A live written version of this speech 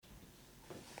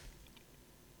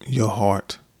your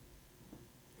heart,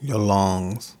 your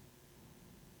lungs,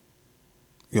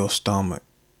 your stomach,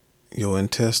 your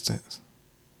intestines,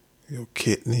 your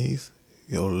kidneys,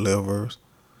 your livers.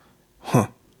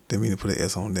 Didn't mean to put an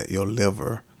S on that. Your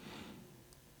liver,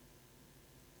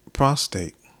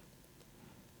 prostate.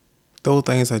 Those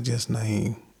things I just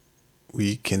named,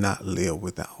 we cannot live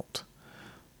without.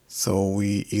 So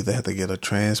we either have to get a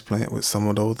transplant with some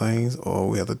of those things or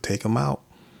we have to take them out.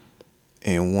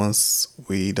 And once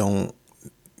we don't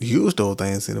use those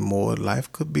things anymore,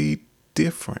 life could be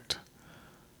different.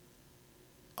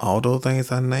 All those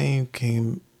things I named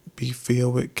can be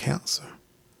filled with cancer.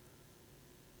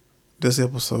 This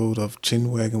episode of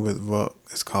Chin Wagging with Ruck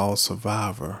is called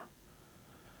Survivor.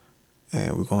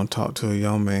 And we're going to talk to a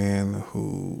young man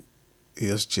who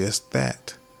is just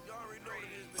that,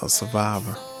 a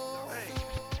survivor.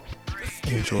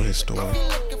 Enjoy his story.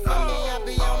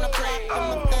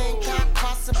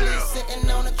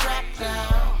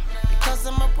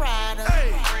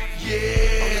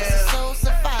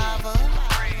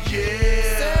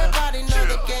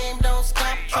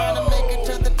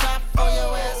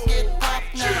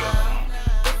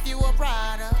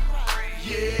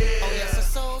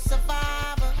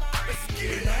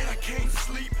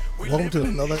 Welcome to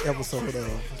another episode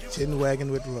of Chin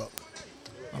Wagging with Ruck.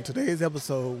 On today's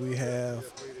episode, we have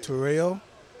Terrell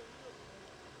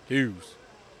Hughes.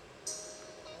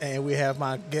 And we have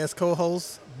my guest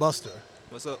co-host, Buster.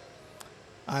 What's up?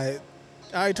 All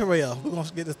right, Terrell, we're going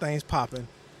to get this thing popping.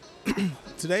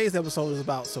 Today's episode is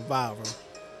about survival.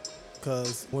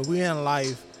 Because when we're in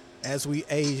life, as we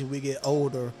age, we get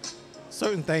older,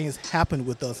 certain things happen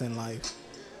with us in life.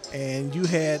 And you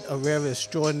had a very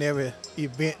extraordinary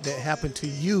event that happened to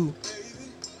you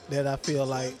that I feel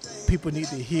like people need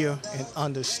to hear and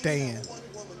understand,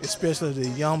 especially the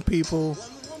young people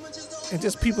and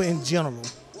just people in general.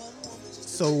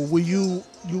 So were you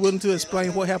willing to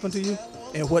explain what happened to you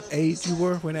and what age you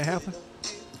were when it happened?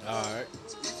 All right.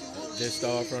 Just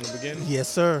start from the beginning? Yes,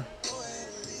 sir.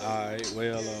 All right.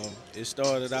 Well, it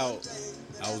started out,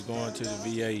 I was going to the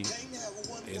VA,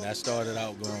 and I started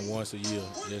out going once a year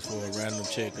just for a random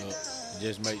checkup,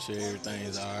 just make sure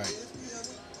everything's all right.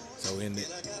 So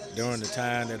during the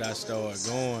time that I started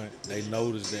going, they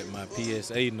noticed that my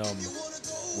PSA number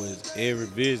was every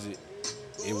visit,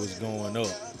 it was going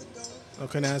up.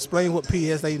 Okay, now explain what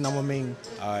PSA number means.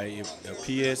 All right, a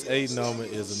PSA number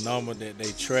is a number that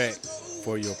they track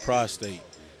for your prostate.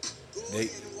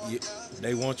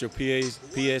 They want your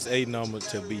PSA number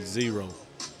to be 0.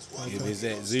 Okay. If it's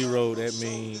at 0, that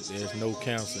means there's no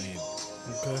cancer in it.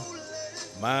 Okay.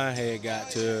 Mine had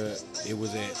got to, it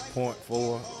was at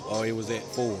 0.4 or it was at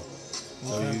 4.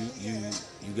 So okay.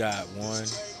 you got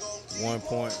 1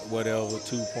 point whatever,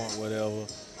 2 point whatever,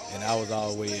 and I was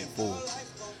all the way at 4.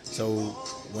 So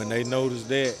when they noticed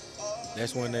that,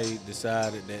 that's when they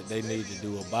decided that they need to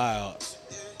do a biopsy.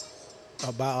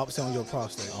 A biopsy on your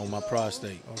prostate? On my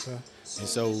prostate. Okay. And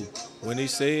so when he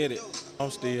said it,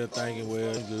 I'm still thinking,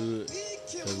 well, good,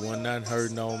 because wasn't nothing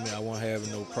hurting on me. I wasn't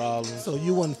having no problems. So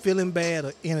you wasn't feeling bad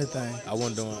or anything? I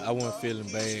wasn't feeling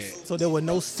bad. So there were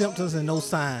no symptoms and no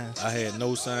signs? I had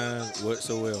no signs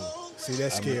whatsoever. See,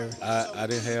 that's scary. I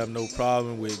didn't have no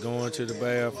problem with going to the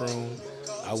bathroom.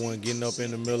 I wasn't getting up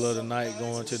in the middle of the night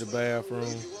going to the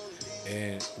bathroom.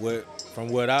 And from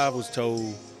what I was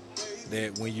told,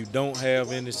 that when you don't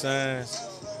have any signs,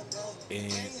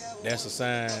 and that's a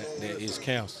sign that it's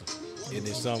cancer and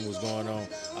that something was going on.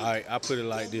 All right, I put it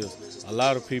like this. A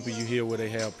lot of people you hear where they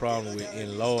have problem with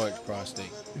enlarged prostate.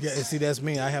 Yeah, see, that's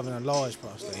me. I have an enlarged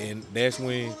prostate. And that's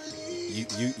when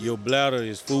your bladder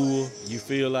is full. You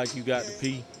feel like you got to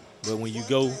pee, but when you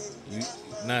go,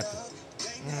 nothing.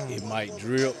 It might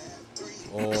drip,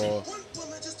 or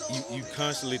you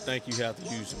constantly think you have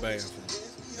to use the bathroom.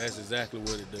 That's exactly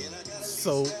what it does.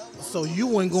 So you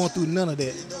weren't going through none of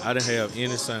that? I didn't have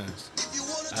any signs.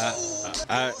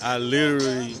 I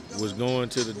literally was going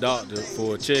to the doctor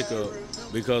for a checkup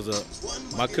because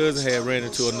my cousin had ran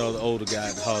into another older guy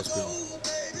at the hospital.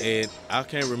 And I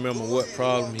can't remember what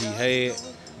problem he had,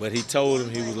 but he told him,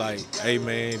 he was like, hey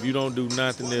man, if you don't do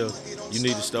nothing else, you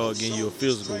need to start getting you a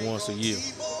physical once a year.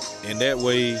 And that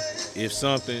way, if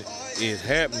something is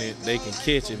happening, they can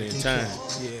catch it in time.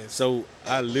 Yes. So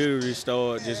I literally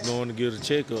started just going to get a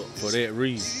checkup for that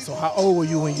reason. So how old were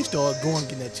you when you started going to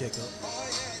get that checkup?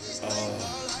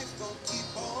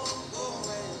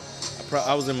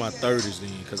 I was in my 30s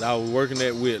then, because I was working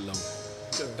at Whitlow.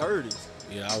 30s?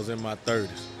 Yeah, I was in my 30s.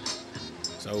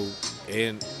 So,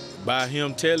 and by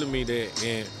him telling me that,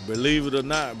 and believe it or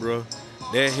not, bro,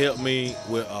 that helped me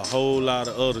with a whole lot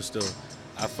of other stuff.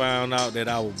 I found out that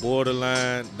I was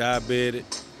borderline diabetic.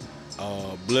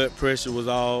 Blood pressure was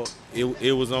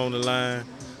it was on the line.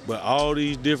 But all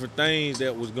these different things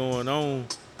that was going on,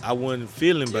 I wasn't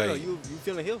feeling bad. Yeah, you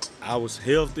feeling healthy? I was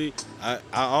healthy. I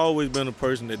always been a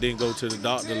person that didn't go to the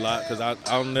doctor a lot because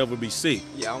I'll never be sick.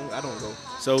 Yeah, I don't go.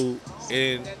 So,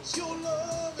 and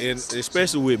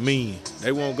especially with men,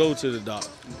 they won't go to the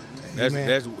doctor.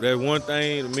 That's one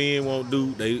thing the men won't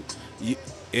do.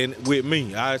 And with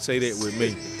me, I'd say that with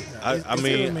me. I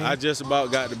mean, I just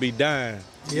about got to be dying.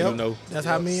 Yep. You know. That's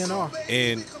how men are.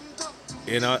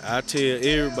 And I tell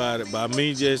everybody by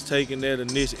me just taking that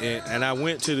initiative, and I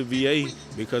went to the VA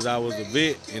because I was a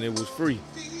vet and it was free.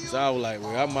 So I was like,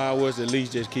 well, I might as well at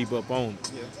least just keep up on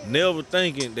it. Yeah. Never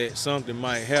thinking that something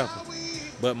might happen.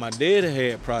 But my daddy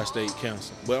had prostate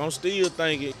cancer. But I'm still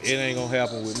thinking it ain't gonna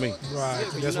happen with me. Right.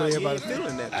 Yeah, that's what everybody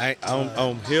feeling that.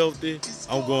 I'm healthy.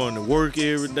 I'm going to work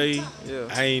every day. Yeah.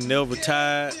 I ain't never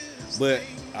tired. But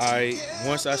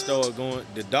once I started going,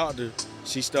 the doctor,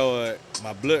 she started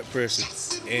my blood pressure,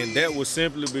 and that was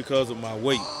simply because of my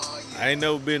weight. I ain't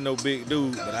never been no big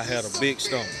dude, but I had a big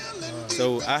stomach.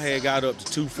 So I had got up to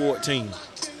 214,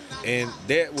 and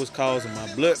that was causing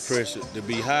my blood pressure to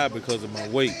be high because of my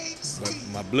weight. But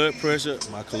my blood pressure,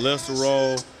 my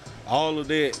cholesterol, all of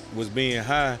that was being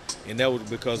high, and that was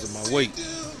because of my weight.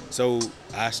 So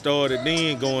I started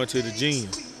then going to the gym,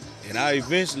 and I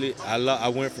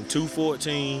went from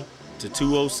 214 to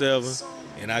 207.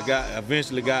 And I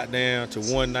eventually got down to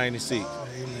 196.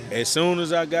 As soon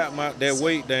as I got that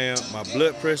weight down, my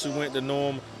blood pressure went to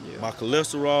normal, my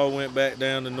cholesterol went back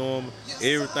down to normal,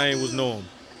 everything was normal.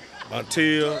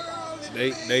 Until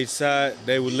they decided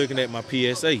they were looking at my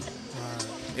PSA.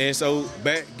 And so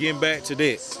getting back to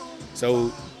that.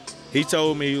 So he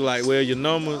told me, like, well, your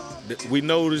number, we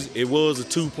noticed it was a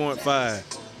 2.5.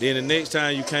 Then the next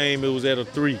time you came, it was at a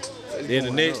 3. Then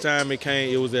the next time it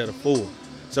came, it was at a 4.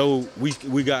 So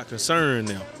we got concerned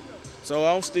now. So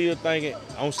I'm still thinking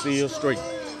I'm still straight.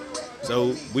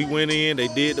 So we went in, they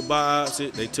did the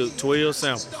biopsy, they took 12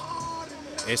 samples.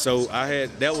 And so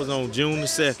that was on June the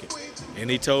 2nd. And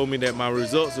he told me that my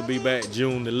results would be back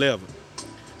June the 11th.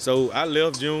 So I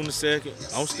left June the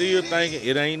 2nd. I'm still thinking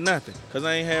it ain't nothing, because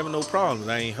I ain't having no problems.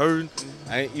 I ain't hurting.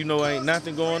 Ain't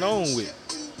nothing going on with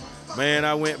it. Man,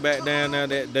 I went back down there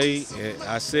that day, and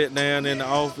I sat down in the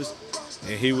office,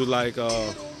 and he was like,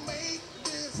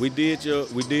 we did your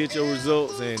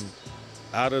results, and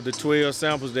out of the 12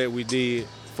 samples that we did,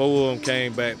 4 of them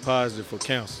came back positive for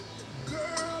cancer.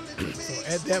 So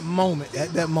at that moment,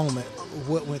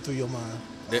 what went through your mind?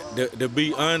 To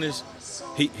be honest,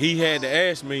 he had to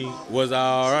ask me, was I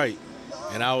all right?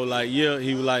 And I was like, yeah.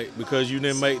 He was like, because you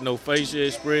didn't make no facial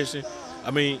expression.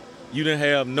 I mean, you didn't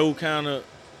have no kind of.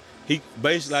 He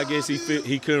basically, I guess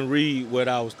he couldn't read what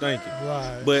I was thinking.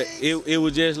 Right. But it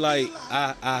was just like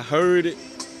I heard it,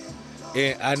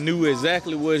 and I knew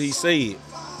exactly what he said.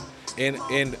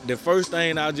 And the first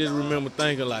thing I just remember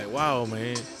thinking, like, wow,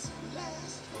 man,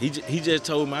 he just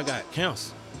told me I got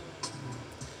cancer.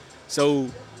 So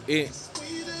it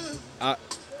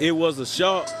was a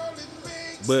shock,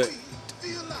 but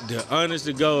the honest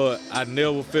to God, I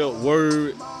never felt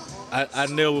worried. I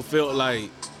never felt like,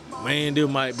 man, this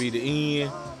might be the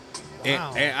end.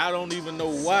 Wow. And I don't even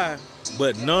know why,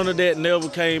 but none of that never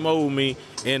came over me.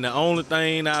 And the only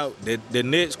thing the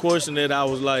next question that I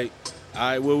was like, all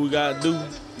right, what we gotta do,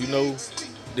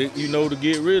 to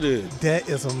get rid of it. That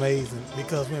is amazing,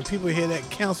 because when people hear that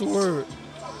cancer word,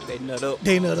 they nut up,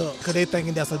 because they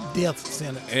thinking that's a death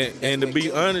sentence. And to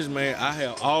be honest, man, I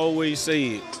have always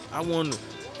said, I wonder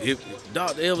if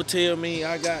doctor ever tell me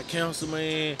I got cancer,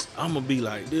 man, I'm gonna be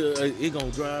like, it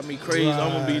gonna drive me crazy. Right.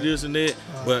 I'm gonna be this and that.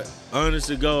 Right. But honest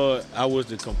to God, I was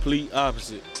the complete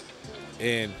opposite.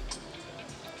 And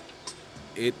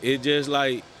it just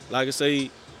like I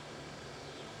say,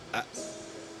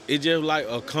 it just like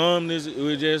a calmness. It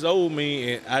was just over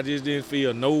me, and I just didn't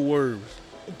feel no worries.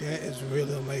 That is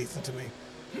really amazing to me.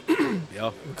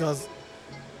 Yeah. Because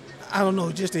I don't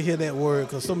know, just to hear that word,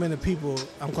 because so many people,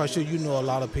 I'm quite sure you know a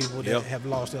lot of people that have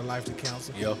lost their life to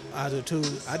cancer. Yep. I do too.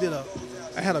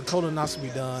 I had a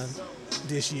colonoscopy done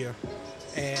this year,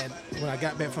 and when I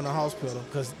got back from the hospital,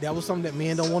 because that was something that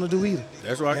men don't want to do either.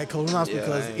 That's right. That colonoscopy,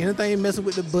 because anything messing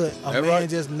with the butt, a man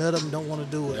just nut up and don't want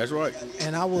to do it. That's right.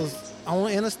 And I was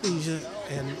on anesthesia,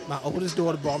 and my oldest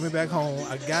daughter brought me back home.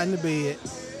 I got in the bed,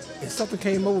 and something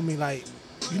came over me like,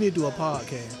 you need to do a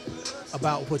podcast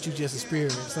about what you just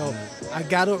experienced. So I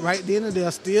got up right then and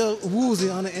there, still woozy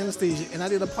under anesthesia, and I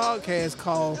did a podcast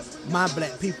called My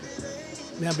Black People.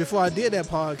 Now, before I did that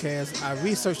podcast, I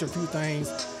researched a few things,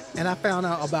 and I found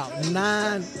out about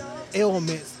 9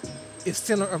 ailments is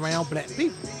centered around black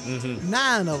people.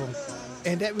 9 of them.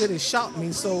 And that really shocked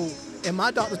me. So, and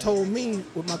my doctor told me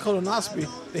with my colonoscopy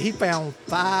that he found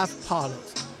 5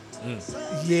 polyps.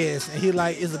 Yes, and he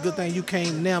like, it's a good thing you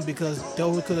came now because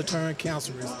those could have turned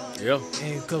cancerous. Yeah.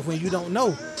 And because when you don't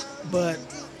know,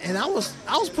 and I was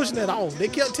pushing that off. They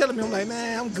kept telling me, I'm like,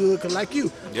 man, I'm good, because like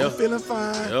you, Yeah. I'm feeling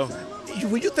fine. Yeah.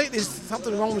 When you think there's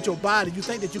something wrong with your body, you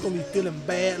think that you're going to be feeling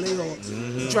badly or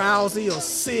drowsy or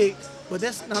sick, but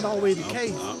that's not always the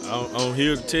case. I'm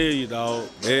here to tell you, dog,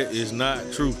 that is not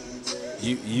true.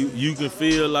 You can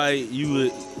feel like you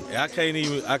would, I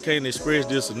can't express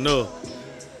this enough.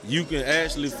 You can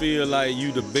actually feel like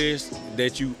you the best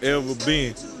that you ever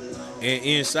been. And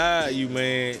inside you,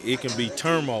 man, it can be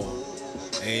turmoil.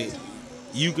 And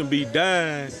you can be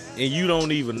dying and you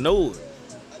don't even know it.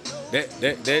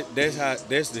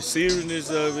 That's the seriousness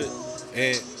of it,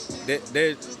 and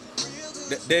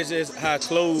that's just how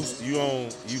close you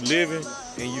living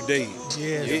and you dead.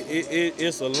 Yeah.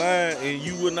 It's a line, and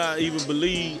you would not even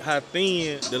believe how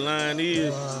thin the line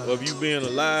is of you being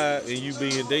alive and you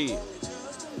being dead.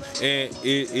 And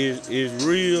it's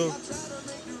real,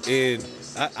 and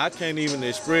I can't even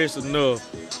express enough.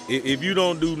 If you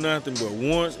don't do nothing but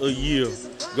once a year,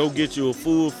 go get you a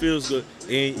full physical,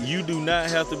 and you do not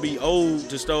have to be old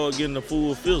to start getting a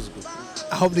full physical.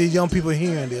 I hope these young people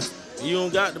hearing this. You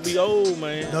don't got to be old,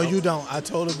 man. No, you don't. I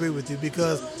totally agree with you,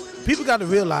 because people got to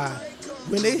realize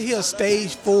when they hear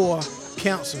stage 4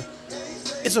 cancer,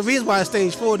 it's a reason why it's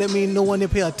stage 4. That means no one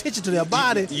didn't pay attention to their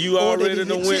body. You already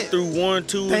done went through 1,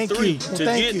 2, and 3 to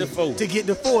get to 4. To get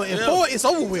to 4. And 4, it's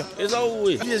over with. It's over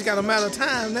with. You just got a matter of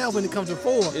time now when it comes to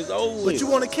 4. It's over with. But you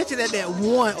want to catch it at that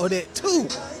 1 or that 2.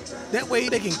 That way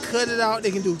they can cut it out.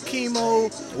 They can do chemo.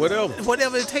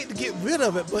 Whatever it takes to get rid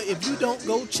of it. But if you don't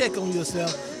go check on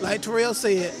yourself, like Terrell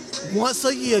said, once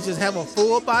a year, just have a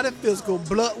full body physical,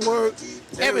 blood work,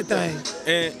 everything.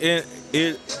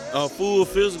 And a full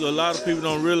physical, a lot of people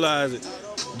don't realize it.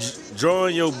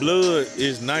 Drawing your blood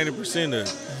is 90% of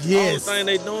it. Yes. All the thing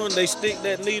they doing, they stick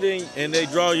that needle in and they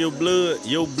draw your blood.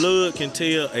 Your blood can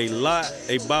tell a lot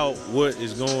about what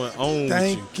is going on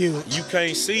Thank with you. you. You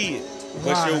can't see it,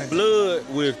 but your blood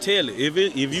will tell it.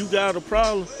 If you got a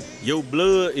problem, your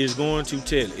blood is going to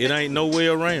tell it. It ain't no way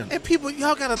around. And people,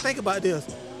 y'all got to think about this.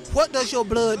 What does your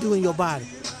blood do in your body?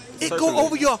 It Circulate. go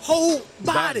over your whole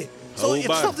body. So Whole if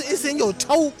body. something is in your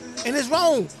toe and it's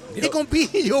wrong, Yep. it's going to be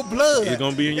in your blood. It's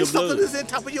gonna be in your if blood. something is in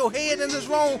top of your head and it's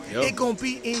wrong, Yep. it's going to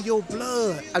be in your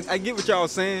blood. I get what y'all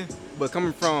saying, but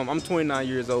coming from, I'm 29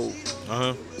 years old.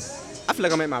 Uh-huh. I feel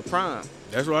like I'm at my prime.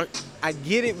 That's right. I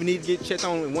get it. We need to get checked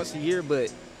on once a year,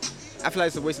 but I feel like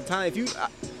it's a waste of time.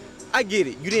 I get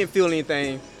it. You didn't feel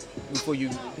anything before you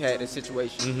had this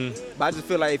situation. Mm-hmm. But I just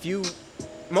feel like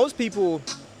most people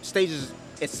stages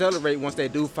accelerate once they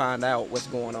do find out what's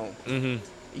going on. Mm-hmm.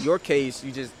 In your case,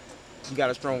 you got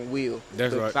a strong will.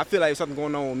 That's But right. If I feel like something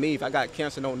going on with me, if I got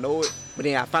cancer, don't know it, but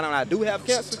then I find out I do have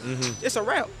cancer, it's a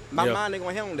wrap. My Yeah. mind ain't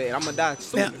gonna handle that. I'm gonna die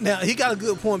soon. Now, he got a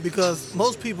good point, because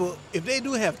most people, if they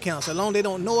do have cancer, as long as they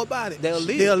don't know about it, They'll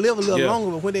live. a little Yeah.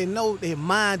 longer. But when they know, their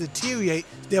mind deteriorate,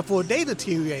 therefore they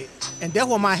deteriorate. And that's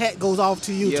why my hat goes off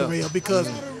to you, Yeah. Terrell, because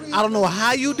I don't know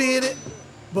how you did it,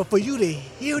 but for you to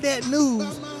hear that news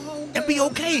and be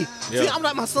okay. Yeah. See, I'm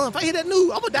like my son. If I hear that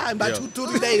news, I'm going to die in about Yeah. 2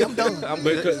 3 days. I'm done.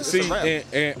 Because It's a see, wrap.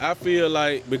 and I feel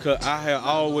like, because I have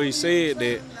always said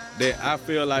that I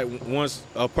feel like once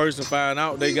a person find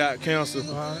out they got cancer,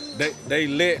 they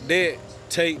let that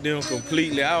take them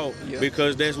completely out, Yeah.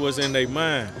 because that's what's in their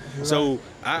mind. So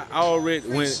I already,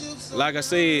 like I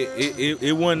said,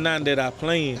 it wasn't nothing that I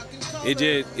planned. It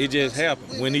just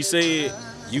happened when he said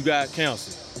you got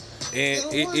cancer, and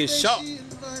it shocked.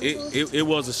 It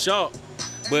was a shock,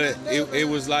 but it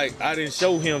was like I didn't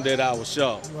show him that I was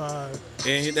shocked. Right.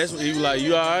 And that's what he was like,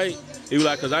 you all right? He was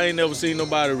like, because I ain't never seen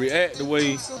nobody react the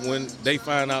way when they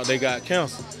find out they got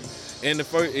cancer. And the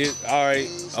first, all right,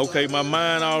 okay, my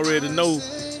mind already know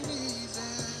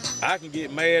I can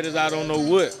get mad as I don't know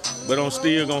what, but I'm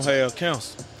still gonna have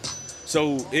cancer.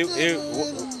 So it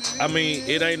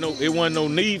wasn't no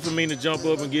need for me to jump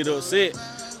up and get upset.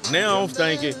 Now I'm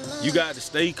thinking you got to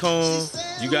stay calm,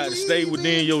 you got to stay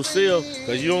within yourself,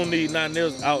 because you don't need nothing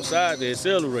else outside to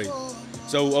accelerate.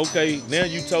 So, okay, now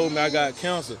you told me I got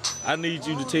cancer. I need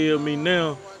you to tell me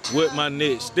now what my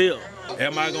next step.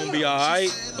 Am I gonna be all right,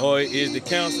 or is the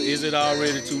cancer, is it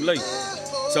already too late?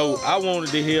 So I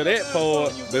wanted to hear that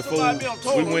part before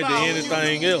we went to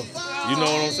anything else. You know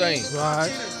what I'm saying?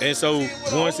 Right. And so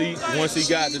once he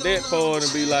got to that part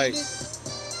and be like,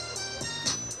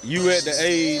 you at the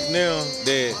age now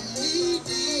that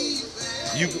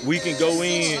we can go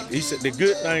in. He said the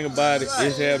good thing about it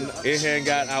is it hadn't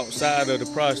got outside of the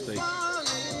prostate.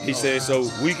 He said, so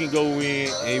we can go in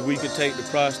and we can take the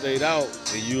prostate out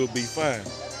and you'll be fine.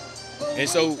 And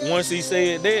so once he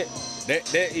said that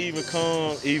even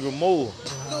calmed even more.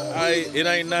 It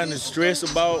ain't nothing to stress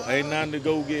about, ain't nothing to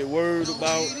go get worried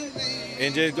about,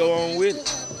 and just go on with it.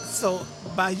 So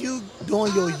by you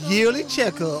doing your yearly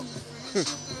checkup,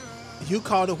 you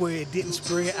caught it where it didn't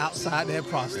spread outside that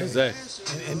prostate.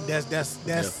 Exactly. And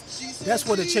that's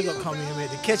where the checkup come in, man,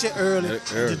 to catch it early and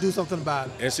to do something about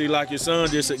it. And see, like your son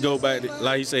just go back to,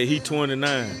 like he said, he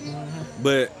 29.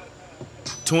 But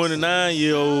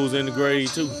 29-year-olds in the grade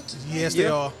too. Yes, they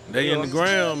are. They in the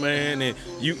ground, man. And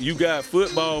you got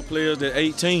football players that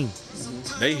 18.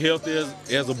 They healthy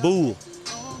as a bull.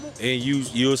 And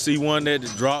you'll see one that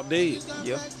drop dead.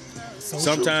 Yeah.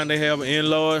 Sometimes they have an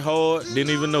enlarged heart,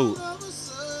 didn't even know it.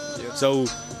 Yeah. So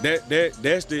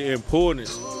that's the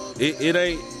importance. It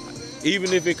ain't,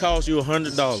 even if it costs you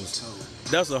 $100,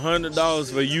 that's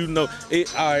 $100 for you know. All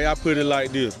right, I put it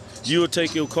like this. You'll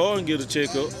take your car and get a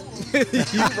checkup.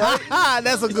 You right.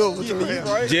 That's a good one. You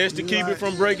right. Just to keep it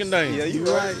from breaking down. Yeah, you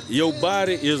right. Your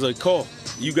body is a car.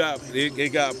 You got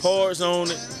it got parts on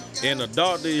it, and a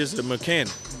doctor is a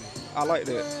mechanic. I like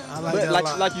that.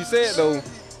 But like you said though,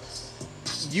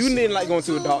 you didn't like going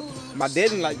to a doctor. My dad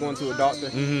didn't like going to a doctor.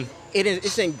 Mm-hmm.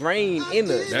 It's ingrained in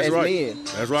us That's as right. men.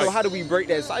 That's right. So how do we break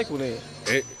that cycle then?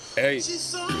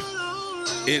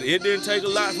 It didn't take a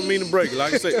lot for me to break it.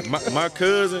 Like I said, my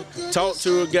cousin talked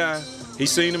to a guy. He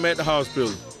seen him at the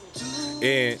hospital.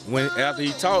 And after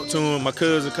he talked to him, my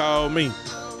cousin called me.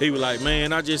 He was like,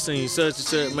 man, I just seen such and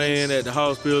such man at the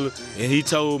hospital. And he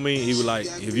told me, he was like,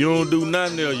 if you don't do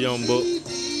nothing there, young buck,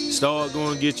 start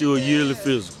going to get you a yearly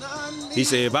physical. He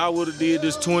said, if I would have did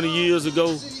this 20 years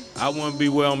ago, I wouldn't be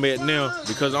where I'm at now,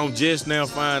 because I'm just now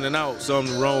finding out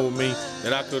something wrong with me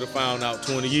that I could have found out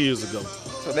 20 years ago.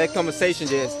 So that conversation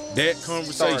That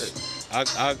conversation.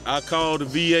 I called the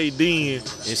VA then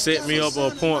and set me up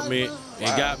an appointment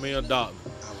and got me a doctor.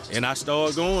 And I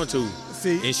started going to her.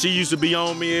 See? And she used to be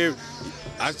on me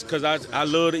because I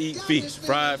love to eat fish,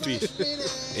 fried fish.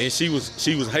 And she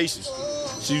was Haitian.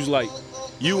 She was like,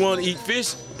 you want to eat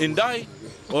fish and die,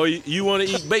 or you want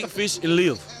to eat baked fish and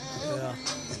live? Yeah.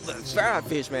 fried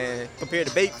fish, man, compared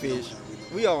to baked fish.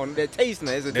 We on that taste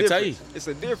now. It's a difference. It's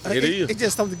a difference. It is. It's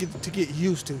just something to get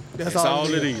used to. That's It's all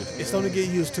it is. It's something to get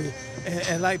used to.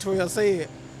 And like Terrell said,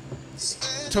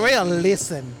 Terrell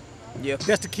listen. Yeah.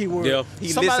 That's the key word. Yeah.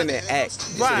 He listen and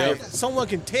act. Right. Yeah. Someone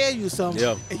can tell you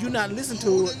something and you're not listening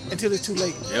to it until it's too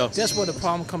late. Yeah. That's where the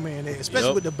problem come in at,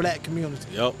 especially with the black community.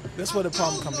 Yep. That's where the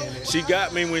problem come in at. She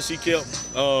got me when she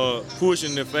kept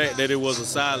pushing the fact that it was a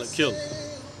silent killer.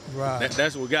 Right.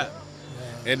 That's what got me.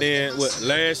 And then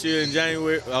last year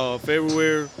in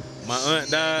February, my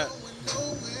aunt died.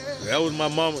 That was my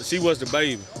mama. She was the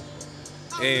baby.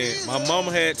 And my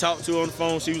mama had talked to her on the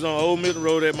phone. She was on Old Milton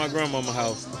Road at my grandmama's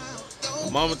house.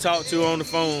 My mama talked to her on the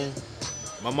phone.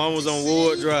 My mama was on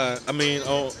Ward Drive. My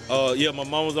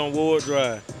mama was on Ward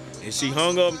Drive. And she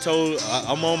hung up and told her,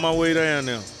 I'm on my way down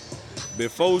now.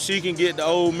 Before she can get to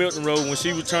Old Milton Road, when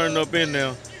she was turning up in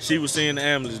there, she was seeing the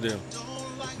ambulance there.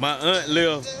 My aunt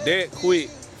left that quick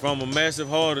from a massive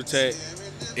heart attack,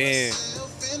 and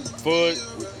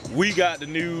we got the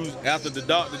news after the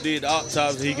doctor did the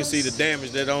autopsy. He could see the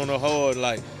damage that on her heart.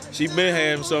 Like, she been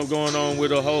having something going on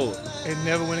with her heart. And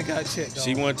never went and got checked on.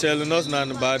 She wasn't telling us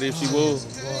nothing about it if she was.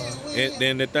 Wow. And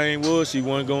then the thing was, she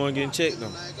wasn't going getting checked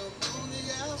on.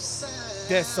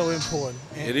 That's so important.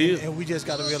 And, It is. And we just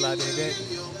got to realize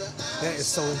that is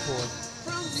so important.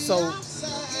 So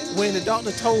when the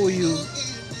doctor told you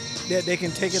that they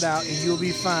can take it out and you'll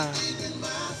be fine,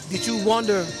 did you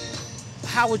wonder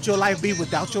how would your life be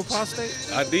without your prostate?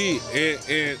 I did,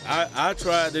 and I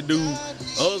tried to do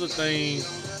other things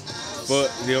for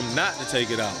them not to take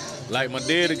it out. Like my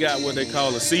daddy got what they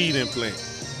call a seed implant,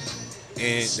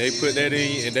 and they put that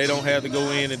in, and they don't have to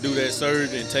go in and do that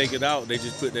surgery and take it out. They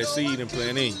just put that seed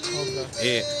implant in.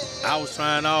 Okay. And I was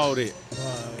trying all that,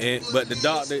 but the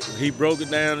doctor, he broke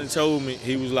it down and told me,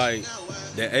 he was like,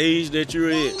 the age that you're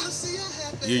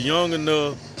at, you're young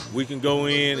enough, we can go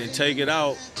in and take it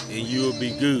out and you'll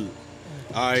be good.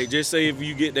 All right, just say if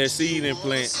you get that seed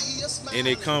implant and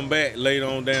it come back later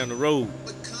on down the road,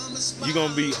 you're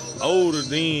gonna be older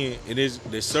then, and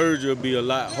the surgery will be a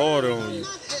lot harder on you.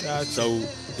 Gotcha. So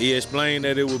he explained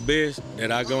that it was best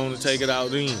that I go on to take it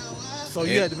out then. So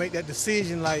you had to make that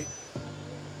decision, like,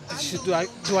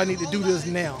 do I need to do this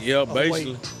now? Yeah,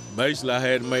 basically I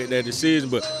had to make that decision.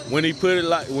 But when he put it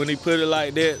like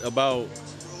that about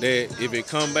that, if it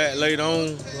come back later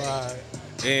on, right?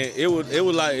 And it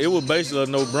was basically a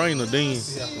no-brainer then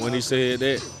when he said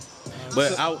that.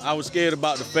 But I was scared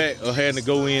about the fact of having to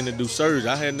go in and do surgery.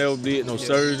 I had never did no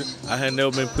surgery. I had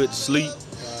never been put to sleep.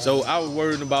 So I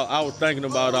was thinking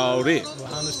about all that.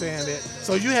 Well, I understand that.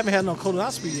 So you haven't had no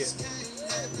colonoscopy yet?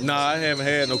 Nah, I haven't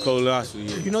had no colonoscopy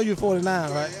yet. You know you're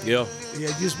 49, right? Yeah. Yeah,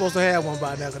 you're supposed to have one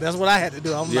by now, because that's what I had to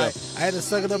do. I'm like, I had to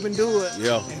suck it up and do it.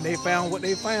 Yeah. And they found what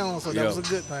they found, so that was a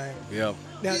good thing. Yeah.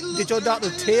 Now, did your doctor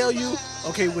tell you,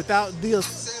 okay, without your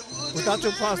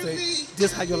prostate,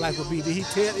 this how your life would be? Did he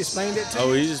explain that to you?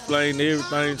 Oh, he explained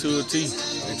everything to a T.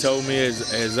 He told me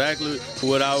exactly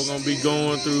what I was gonna be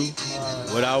going through,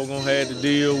 what I was gonna have to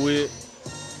deal with.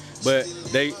 But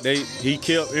he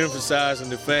kept emphasizing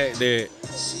the fact that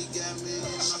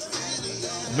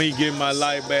me getting my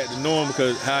life back to normal,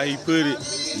 because how he put it,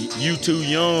 you too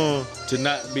young to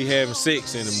not be having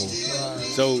sex anymore.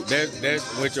 So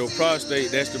that's with your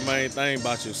prostate, that's the main thing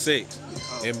about your sex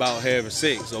and about having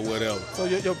sex or whatever. So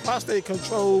your prostate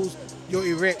controls your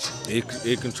erection.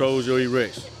 It controls your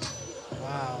erection.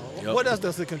 Wow. Yep. What else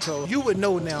does it control? You would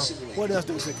know now. What else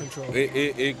does it control?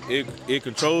 It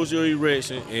controls your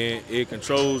erection, and it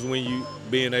controls when you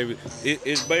being able.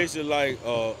 It's basically like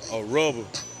a rubber.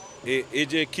 It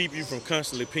just keep you from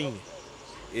constantly peeing.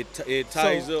 It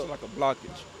ties up like a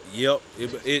blockage. Yep.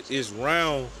 It's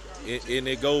round, and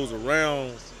it goes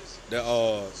around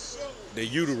the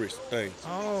uterus thing.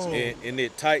 Oh. And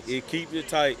it tight. It keeps it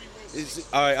tight.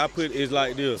 It's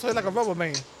like this. So it's like a rubber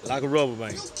band. Like a rubber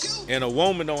band. And a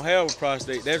woman don't have a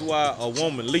prostate. That's why a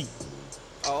woman leak.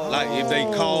 Oh. Like if they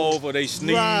cough or they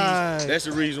sneeze, that's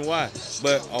the reason why.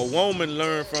 But a woman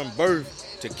learned from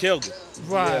birth to kegel.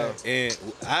 Right. Yeah. And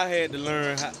I had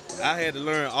to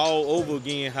learn all over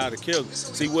again how to kegel.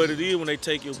 See what it is when they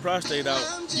take your prostate out,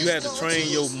 you have to train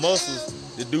your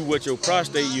muscles to do what your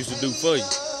prostate used to do for you.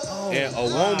 Oh, and a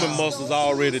woman muscles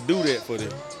already do that for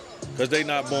them. Because they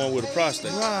not born with a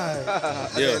prostate. Right. I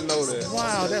didn't know that.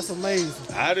 Wow, that's amazing.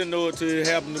 I didn't know it till it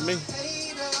happened to me.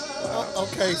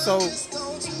 Okay, so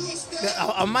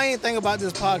a main thing about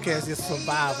this podcast is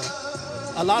survival.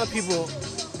 A lot of people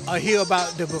hear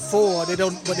about the before, but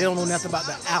they don't know nothing about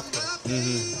the after.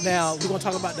 Mm-hmm. Now we're gonna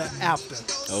talk about the after.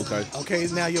 Okay. Okay.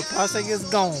 Now your prostate is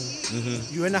gone.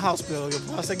 Mm-hmm. You're in the hospital. Your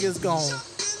prostate is gone.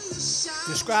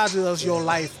 Describe to us your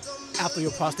life after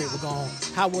your prostate was gone.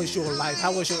 How was your life?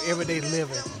 How was your everyday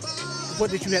living?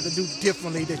 What did you have to do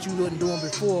differently that you wasn't doing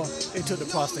before they took the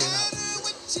prostate out?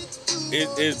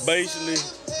 It's basically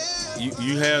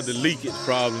you have the leakage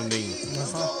problem then,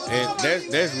 and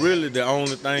that's really the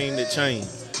only thing that changed.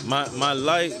 My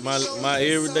life, my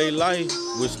everyday life,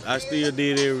 which I still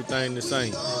did everything the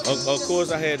same. Of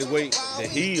course, I had to wait to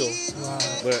heal,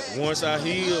 but once I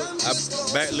healed, I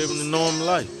back living a normal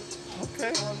life.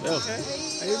 Okay. Yeah. Okay.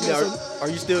 Are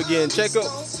you still getting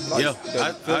checkups?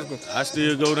 I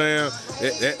still go down.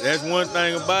 That's one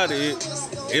thing about it.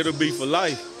 It'll be for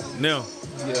life now.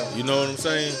 Yeah. You know what I'm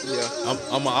saying? Yeah.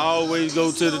 I'ma always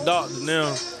go to the doctor now.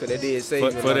 Cause they did say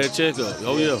for that checkup.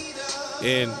 Oh yeah.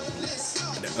 And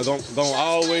I'm gonna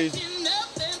always.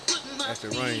 That's the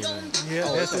rain, man.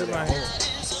 Yeah, that's the rain.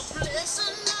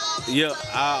 Yeah,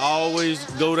 I always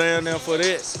go down there for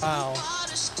that. Wow.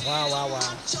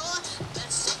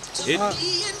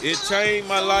 It changed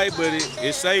my life, but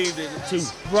it saved it too.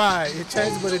 Right, it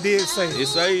changed, but it did save it. It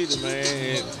saved it,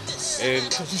 man. And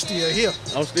because you're still here.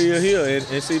 I'm still here.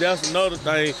 And see, that's another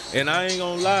thing. And I ain't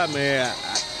gonna lie, man.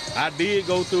 I did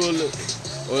go through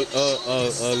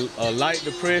a light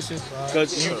depression,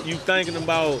 because you thinking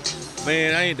about,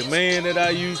 man, I ain't the man that I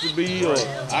used to be, or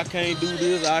I can't do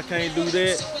this, I can't do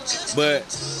that. But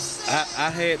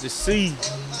I had to see.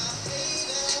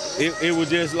 It was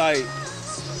just like,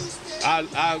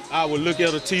 I would look at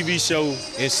a TV show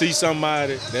and see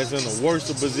somebody that's in a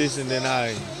worse position than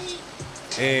I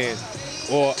am.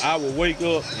 Or I would wake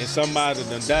up and somebody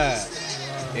done died.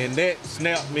 And that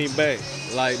snapped me back.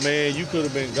 Like, man, you could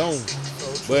have been gone.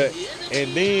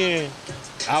 And then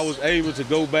I was able to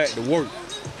go back to work,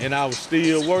 and I was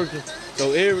still working.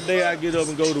 So every day I get up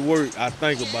and go to work, I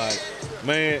think about it.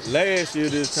 Man, last year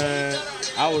this time,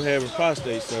 I was having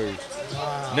prostate surgery.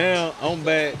 Now I'm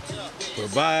back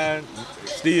providing,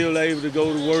 still able to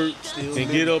go to work and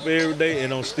get up every day,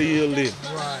 and I'm still living.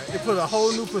 Right. It put a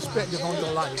whole new perspective on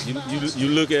your life. You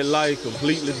look at life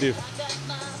completely different.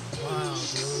 Wow,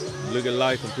 dude. You look at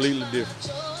life completely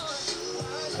different.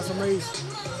 That's amazing.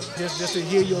 Just to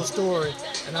hear your story,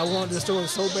 and I wanted the story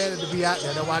so bad to be out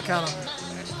there. That's why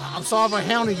I'm sorry for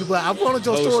hounding you, but I wanted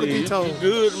your story to be told. You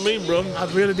good to me, bro. I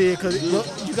really did, because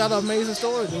you got an amazing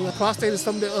story, dude. Prostate is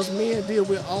something that us men deal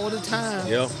with all the time.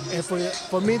 Yeah. And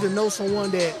for me to know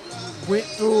someone that went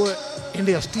through it and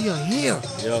they're still here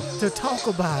to talk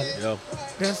about it, yeah.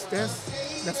 that's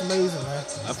That's amazing, man.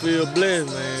 I feel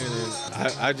blessed, man,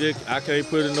 and I can't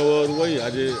put it no other way. I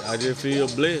just feel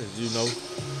blessed, you know.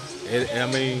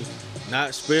 I mean,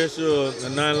 not special or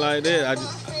nothing like that.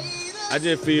 I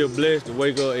just feel blessed to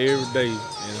wake up every day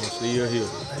and I'm still here.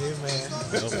 Amen.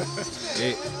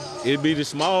 You know? It be the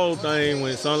small thing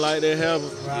when something like that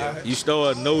happens. Right. You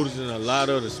start noticing a lot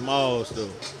of the small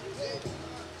stuff.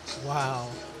 Wow.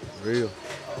 Real.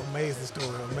 Amazing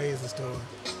story, amazing story.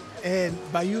 And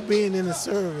by you being in the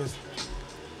service,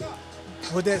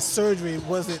 with that surgery,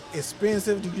 was it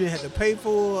expensive? Did you have to pay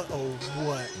for it or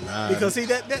what? Nah. Because see,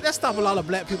 that stops a lot of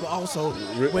black people also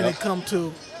when it comes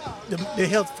to the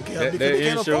health care because they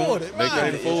can't afford it. They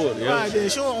can't afford it, yeah. Right, the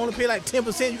insurance only pay like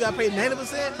 10%, you got to pay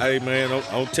 90%? Hey, man,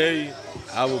 I'll tell you,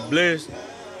 I was blessed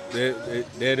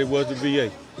that it was the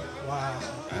VA. Wow.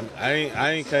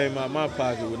 I ain't came out my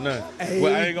pocket with nothing. Amen.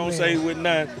 Well, I ain't gonna say with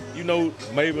nothing. You know,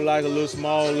 maybe like a little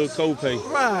small little copay.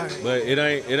 Right. But it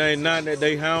ain't nothing that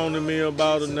they hounding me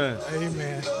about or nothing.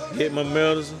 Amen. Get my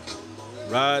medicine,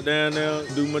 ride down there,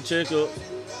 do my checkup.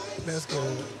 That's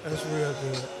good. That's real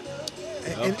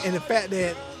good. And the fact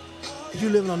that you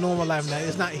living a normal life now,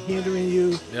 it's not hindering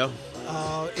you. Yeah.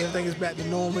 Everything is back to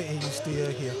normal and you still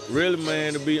here. Really,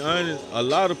 man, to be honest, a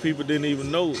lot of people didn't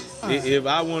even know. If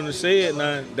I wouldn't have said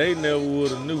nothing, they never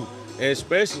would have knew.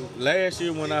 Especially last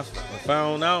year when I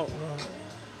found out,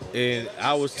 and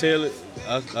I was telling,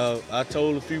 I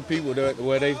told a few people that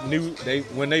where they knew,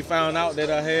 when they found out that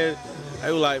I had,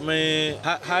 they were like, man,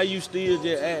 how you still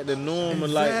just acting normal,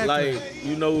 Exactly. like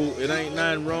you know, it ain't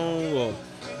nothing wrong,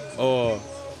 or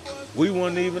we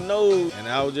wouldn't even know. And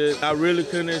I really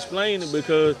couldn't explain it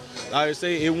because, like I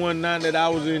say, it wasn't nothing that I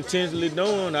was intentionally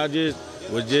doing. I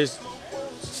was just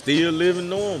still living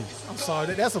normal. I'm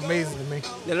sorry, that's amazing to me.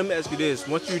 Now let me ask you this: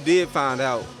 once you did find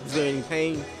out, was there any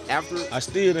pain after? I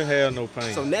still didn't have no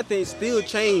pain. So nothing still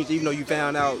changed, even though you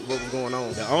found out what was going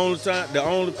on. The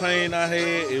only pain I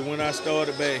had is when I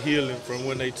started back healing from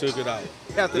when they took it out.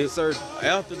 After the surgery.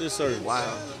 After the surgery.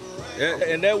 Wow.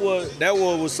 And that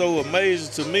was so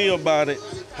amazing to me about it,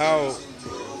 how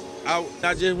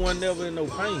I just wasn't never in no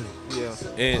pain. Yeah.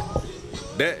 And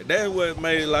that's what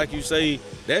made it, like you say,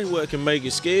 that's what can make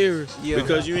it scary. Yeah.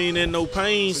 Because you ain't in no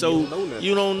pain, so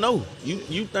you don't know.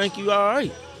 You think you all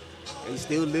right. And you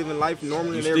still living life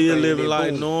normally. You and everything, still living then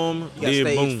like boom, normal. You got Then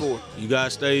stage boom, 4. you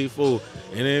got stage 4,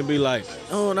 and then be like,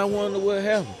 oh, and I wonder what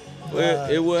happened. Well,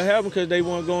 it would happen because they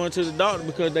weren't going to the doctor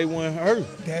because they weren't hurt.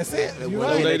 That's it. That You're was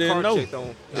right. So they didn't know.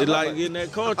 On. It's like getting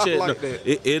that car checked like on.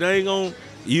 that. It ain't gonna.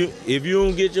 If you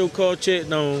don't get your car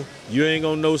checked on, you ain't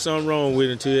gonna know something wrong with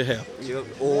it until it happens. Yep.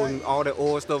 Oil, all that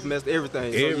oil stuff messed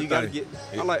everything. So you gotta get.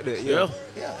 I like that. Yeah.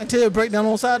 Yeah, until it break down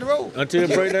on the side of the road. Until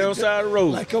it break down side of the road.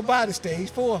 Like your body,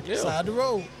 stage 4, Yeah. side of the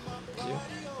road. Yeah.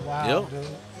 Wow, Yep. dude.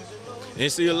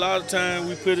 And see, a lot of times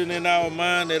we put it in our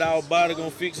mind that our body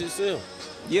gonna fix itself.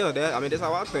 Yeah, that's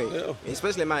how I think. Yeah.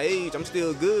 Especially at my age, I'm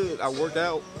still good. I work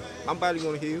out. My body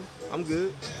gonna heal. I'm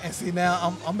good. And see,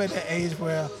 now I'm at that age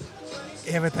where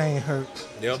everything hurts.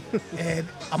 Yep. And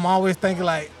I'm always thinking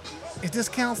like, is this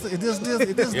cancer? Is this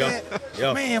Is this Yeah. that?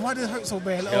 Yeah. Man, why does it hurt so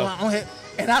bad? Yeah. Oh, I don't have,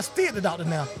 and I stay at the doctor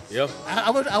now. Yep.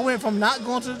 I went from not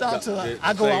going to the doctor to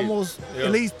I go Same. almost Yeah.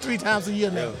 at least 3 times a year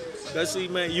now. Yeah. But see,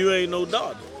 man, you ain't no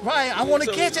doctor. Right, I want to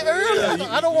So, catch it early. yeah,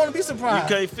 I don't want to be You surprised.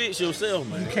 can't fix yourself,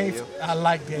 man. You can't. I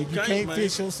like that. You can't, can't man.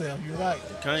 fix yourself. You're right.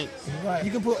 You can't. You're right. You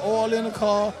can put oil in the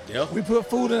car. Yep. We put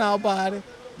food in our body.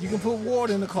 You can put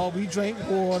water in the car. We drink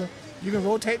water. You can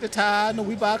rotate the tire. No,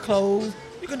 we buy clothes.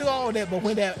 You can do all of that. But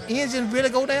when that engine really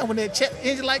go down, when that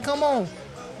engine light come on,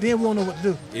 then we don't know what to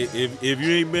do. If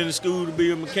you ain't been to school to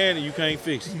be a mechanic, you can't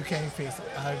fix it. You can't fix it.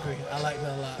 I agree. I like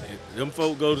that a lot. Them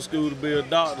folk go to school to be a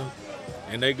doctor,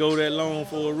 and they go that long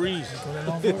for a reason. Go that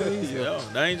long for a reason. Yeah,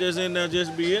 they ain't just in there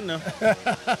just to be in there.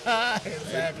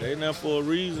 Exactly. They in there for a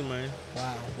reason, man.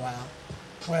 Wow.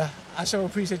 Well, I sure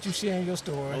appreciate you sharing your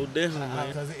story. Oh, definitely, man.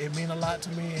 Because it mean a lot to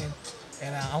me,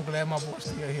 and I'm glad my boy's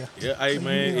still here. Yeah, hey, You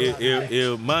man, mean a lot, man.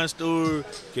 if my story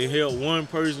can help one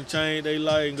person change their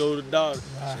life and go to the doctor,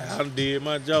 Right. I done did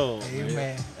my job. man.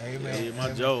 Amen. I Amen. did my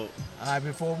Amen. job. All right,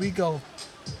 before we go,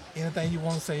 anything you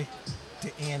want to say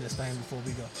to end this thing before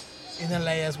we go? Any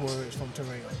last words from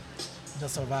Terrell, the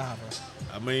survivor?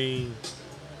 I mean,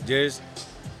 just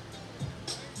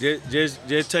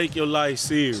take your life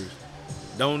serious.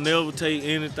 Don't never take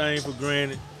anything for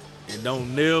granted, and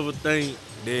don't never think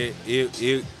that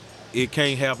it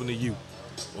can't happen to you,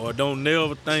 or don't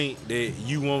never think that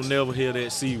you won't never hear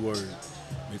that C word,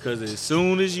 because as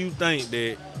soon as you think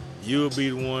that, you'll be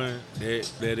the one that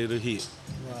it'll hit.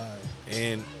 Right.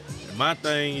 And my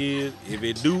thing is, if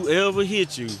it do ever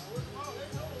hit you,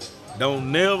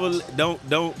 don't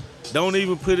don't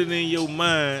even put it in your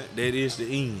mind that it's the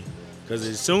end. Because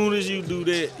as soon as you do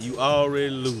that, you already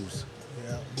lose.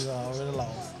 Yeah, you already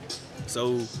lost.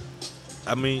 So,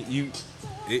 I mean,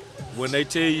 when they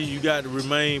tell you got to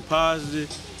remain positive,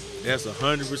 that's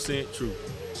 100% true.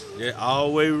 Yeah,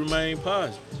 always remain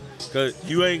positive. Because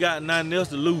you ain't got nothing else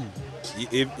to lose.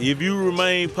 If you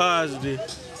remain positive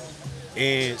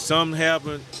and something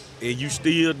happens and you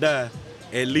still die,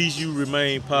 at least you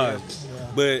remain positive.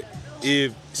 Yeah. But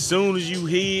if soon as you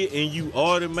hear and you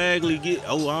automatically get,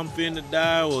 oh, I'm finna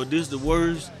die or this the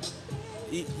worst,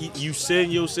 you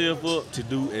setting yourself up to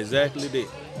do exactly that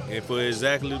and for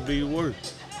exactly to be the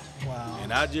worst. Wow.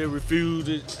 And I just refused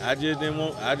it. I just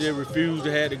refused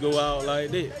to have to go out like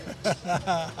that.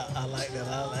 I like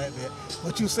that.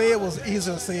 What you said was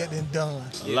easier said than done.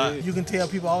 A lot. You can tell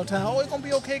people all the time, oh, it's going to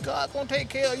be okay, God going to take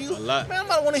care of you. A lot. Man,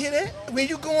 I don't want to hear that. When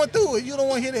you going through it, you don't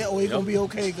want to hear that, oh, it's going to be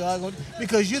okay, God.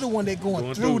 Because you're the one that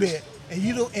going through that. And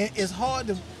and it's hard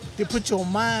to put your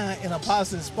mind in a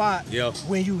positive spot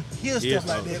when you hear stuff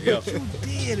like that. But you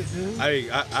did it, dude.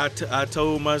 I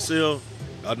told myself,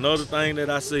 another thing that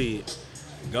I said,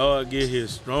 God give his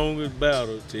strongest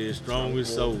battle to his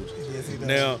strongest soldiers. Yes, he does.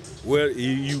 Now, whether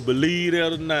you believe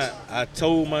that or not, I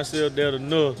told myself that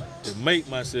enough to make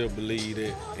myself believe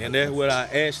that. And that's what I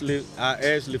actually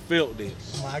felt that.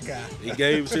 My God. He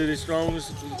gave it to the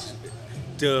strongest,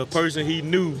 to a person he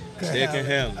knew that can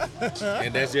handle it.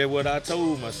 And that's just what I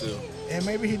told myself. And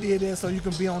maybe he did that so you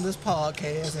can be on this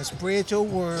podcast and spread your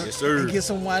word. Yes, sir. And get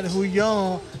somebody who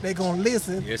young, they gonna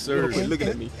listen. Yes, sir. Looking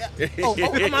at me.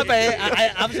 Oh, my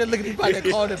bad. I'm just looking at people that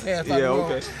called it past. Yeah,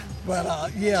 okay.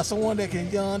 But someone that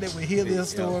can young that will hear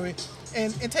this story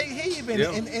and take heed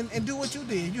and do what you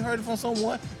did. You heard it from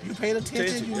someone. You paid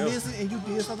attention. You listened, and you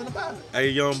did something about it. Hey,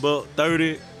 young buck,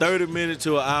 30 minutes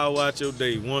to an hour out your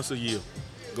day once a year.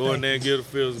 Go in there and get a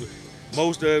physical.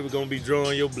 Most of it gonna be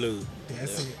drawing your blood.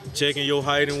 That's it. Checking your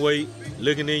height and weight,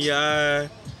 looking in your eye.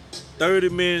 30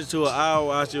 minutes to an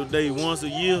hour out your day once a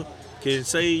year can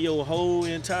save your whole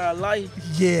entire life.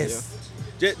 Yes.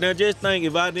 Now just think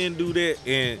if I didn't do that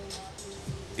and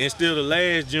instead of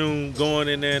last June going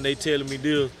in there and they telling me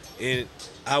this and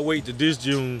I wait to this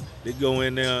June to go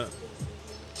in there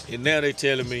and now they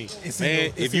telling me,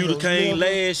 man, if you'd have came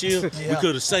last year, we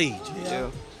could have saved you.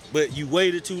 Yeah. But you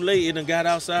waited too late and done got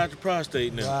outside the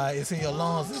prostate now. Right, it's in your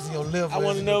lungs, it's in your liver. I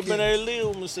wouldn't have never been able to live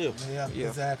with myself. Yeah,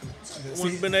 exactly. I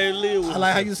wouldn't have been able to live with I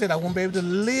like how you said I won't be able to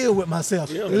live with myself.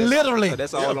 Yeah, Literally.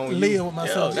 That's all on you. Live with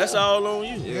myself. That's all on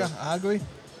you. Yeah, I agree.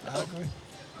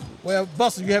 Well,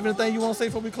 Buster, you have anything you want to say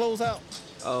before we close out?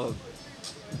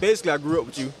 Basically, I grew up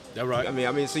with you. That's right. I mean,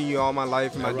 I've been seeing you all my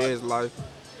life and my dad's life.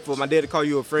 For my dad to call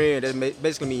you a friend, that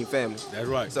basically means family. That's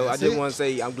right. So I just want to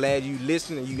say I'm glad you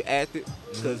listened and you acted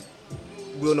because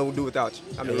we don't know what to do without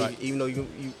you. I mean, even though you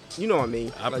know what I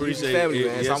mean. I like, appreciate family, it.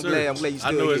 man. Yes, so I'm sir. glad you still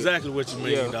I know here. exactly what you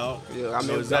mean, dog. Yeah, I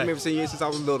remember seeing you since I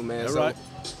was little, man. That's so right.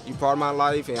 You part of my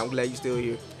life, and I'm glad you still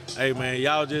here. Hey, man,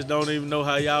 y'all just don't even know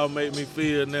how y'all make me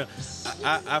feel now.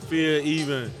 I feel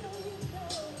even,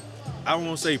 I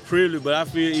won't say privileged, but I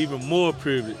feel even more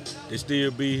privileged to still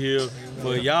be here.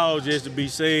 For y'all just to be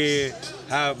saying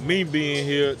how me being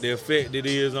here, the effect it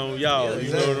is on y'all.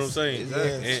 You know what I'm saying?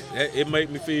 Yes. And it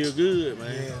make me feel good,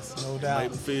 man. Yes, no doubt. It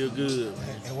make me feel good,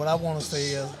 man. And what I want to say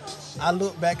is, I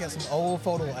look back at some old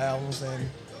photo albums and,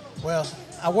 well,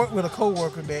 I worked with a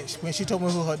coworker that when she told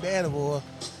me who her daddy was,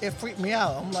 it freaked me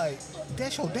out. I'm like,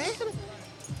 that's your dad?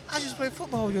 I just played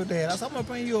football with your dad. I said, I'm going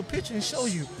to bring you a picture and show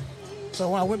you.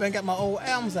 So when I went back and got my old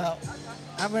albums out,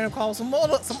 I ran across some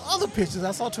other pictures.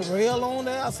 I saw Terrell on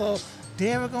there. I saw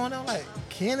Derek on there. I'm like,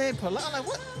 Kenny, Polite. I'm like,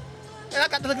 what? And I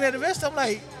got to looking at the rest. I'm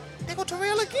like, there go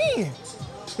Terrell again.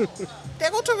 There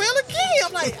go Terrell again.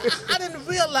 I'm like, I didn't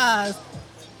realize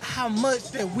how much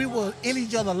that we were in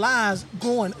each other's lives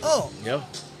growing up. Yeah.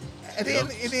 And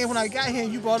then when I got here,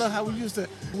 and you brought up how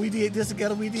we did this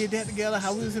together, we did that together,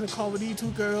 how we was in the car with these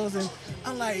two girls, and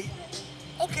I'm like,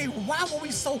 okay, why were we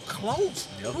so close?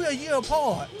 Yep. We're a year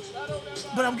apart.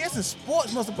 But I'm guessing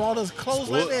sports must have brought us close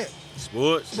like that.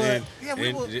 Sports But,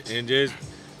 and just,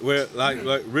 well,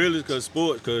 like really because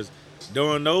sports, because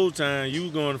during those times, you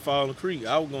were going to Fallen Creek.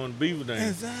 I was going to Beaver Dam.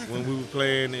 Exactly. When we were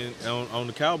playing on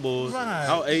the Cowboys. Right.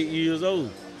 I was 8 years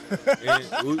old.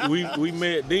 And we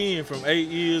met then from 8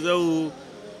 years old.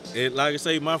 And like I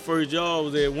say, my first job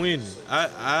was at Wendy.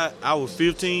 I was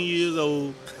 15 years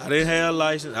old. I didn't have a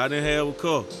license. I didn't have a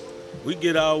car. We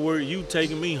get out of work, you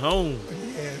taking me home.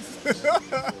 Yes.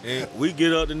 And we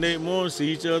get up the next morning,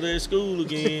 see each other at school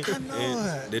again. I know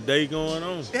and it. the day going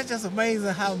on. That's just amazing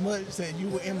how much that you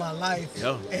were in my life.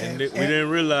 Yeah, and we didn't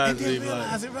realize it.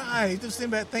 It, Right. Just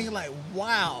sitting back thinking like,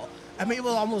 wow. I mean, it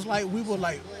was almost like we were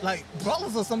like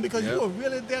brothers or something because Yep. you were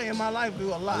really there in my life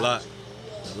through a lot.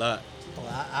 A lot.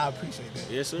 Well, I appreciate that.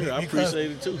 Yes, sir. Because I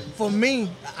appreciate it too. For me,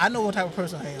 I know what type of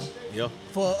person I am. Yeah,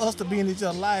 For us to be in each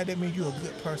other's lives, that means you're a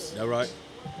good person. that right.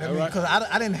 That means because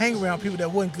I didn't hang around people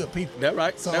that wasn't good people. That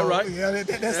right. So, that right. Yeah,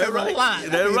 that's That right. a lot.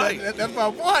 That right. That's my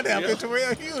boy there, Yeah.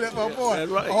 Terrell Hughes. That's my boy.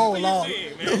 That's right. Oh, What Lord. you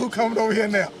saying, man? Look who coming over here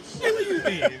now. What you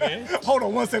did, man? Hold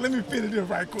on one second. Let me finish this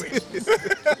right quick.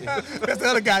 That's the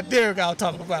other guy, Derek, I was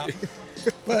talking about.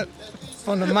 But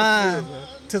from the mind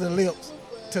to the lips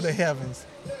to the heavens,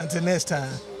 until next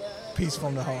time, peace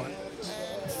from the heart.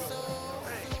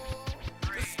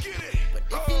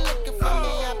 If you looking for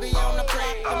me, I'll be on the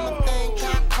block with my thing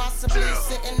cocked, possibly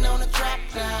sitting on a trap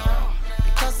now.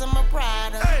 Because I'm a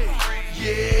rider. Oh,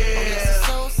 yes, a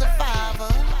soul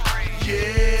survivor.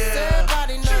 So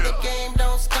everybody know the game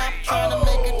don't stop. Trying to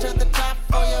make it to the top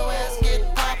or your ass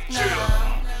get popped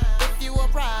now. If you a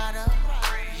rider.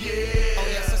 Oh,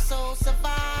 yes, a soul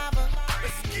survivor.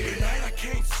 Tonight I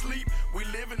can't sleep. We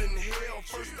living in hell.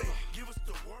 First thing